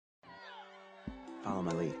Follow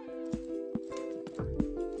my lead.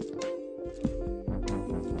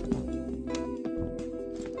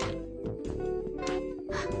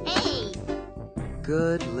 Hey!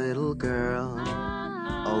 Good little girl,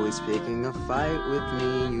 always picking a fight with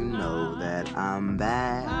me. You know that I'm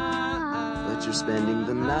bad, but you're spending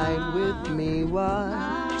the night with me.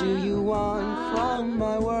 What do you want from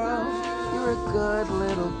my world? You're a good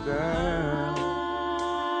little girl.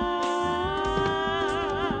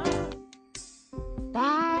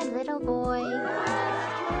 Bad little boy,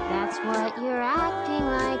 that's what you're acting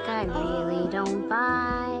like. I really don't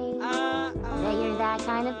buy that you're that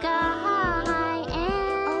kind of guy.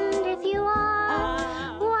 And if you are,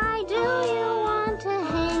 why do you want to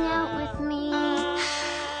hang out with me?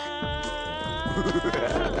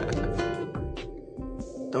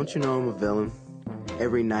 Don't you know I'm a villain?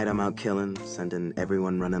 Every night I'm out killing, sending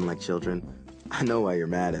everyone running like children. I know why you're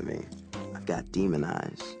mad at me. I've got demon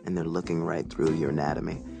eyes, and they're looking right through your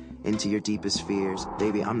anatomy. Into your deepest fears.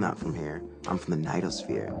 Baby, I'm not from here. I'm from the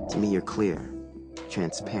nightosphere. To me, you're clear,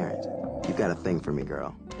 transparent. You've got a thing for me,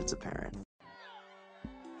 girl. It's apparent.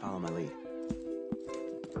 Follow my lead.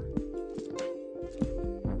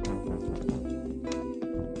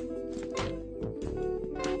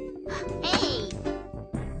 Hey!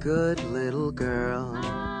 Good little girl,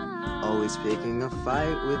 always picking a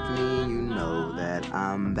fight with me. You know that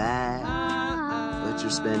I'm bad, but you're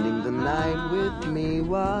spending the night with me.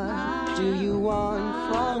 What do you want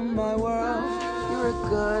from my world? You're a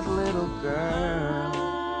good little girl.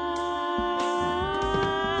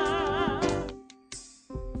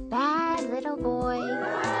 Bad little boy,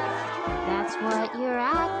 that's what you're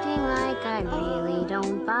acting like. I really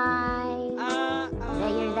don't buy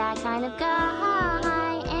that you're that kind of guy.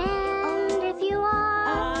 And if you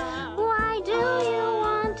are, why do you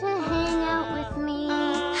want to hang out with me?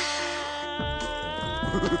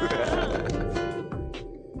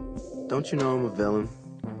 Don't you know I'm a villain?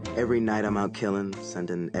 Every night I'm out killing,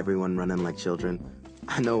 sending everyone running like children.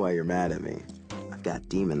 I know why you're mad at me. I've got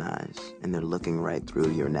demon eyes, and they're looking right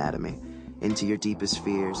through your anatomy. Into your deepest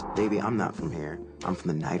fears. Baby, I'm not from here. I'm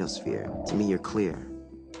from the nightosphere. To me, you're clear,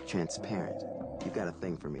 transparent. You've got a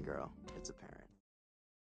thing for me, girl.